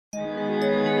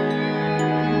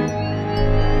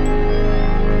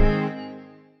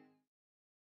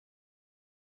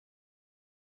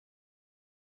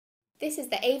This is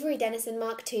the Avery Denison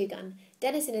Mark II gun.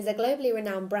 Denison is a globally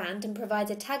renowned brand and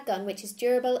provides a tag gun which is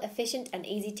durable, efficient and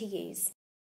easy to use.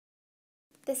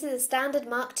 This is a standard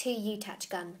Mark II U-Touch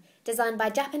gun. Designed by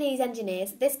Japanese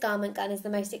engineers, this garment gun is the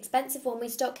most expensive one we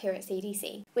stock here at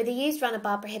CDC. With a used runner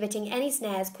bar prohibiting any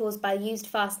snares caused by used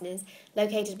fasteners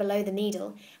located below the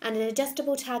needle, and an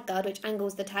adjustable tag guard which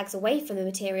angles the tags away from the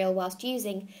material whilst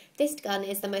using, this gun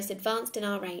is the most advanced in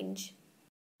our range.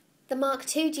 The Mark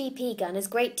II GP gun is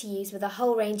great to use with a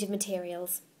whole range of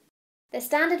materials. The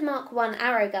standard Mark I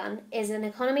arrow gun is an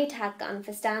economy tag gun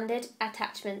for standard,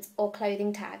 attachments or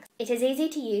clothing tags. It is easy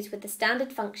to use with the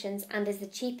standard functions and is the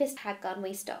cheapest tag gun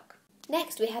we stock.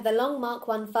 Next we have the long Mark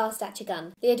I fast atcher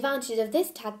gun. The advantage of this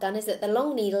tag gun is that the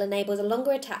long needle enables a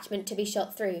longer attachment to be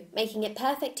shot through, making it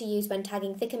perfect to use when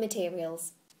tagging thicker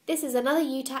materials. This is another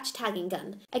U-Touch tagging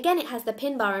gun. Again it has the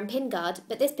pin bar and pin guard,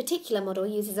 but this particular model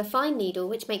uses a fine needle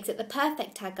which makes it the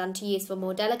perfect tag gun to use for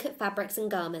more delicate fabrics and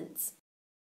garments.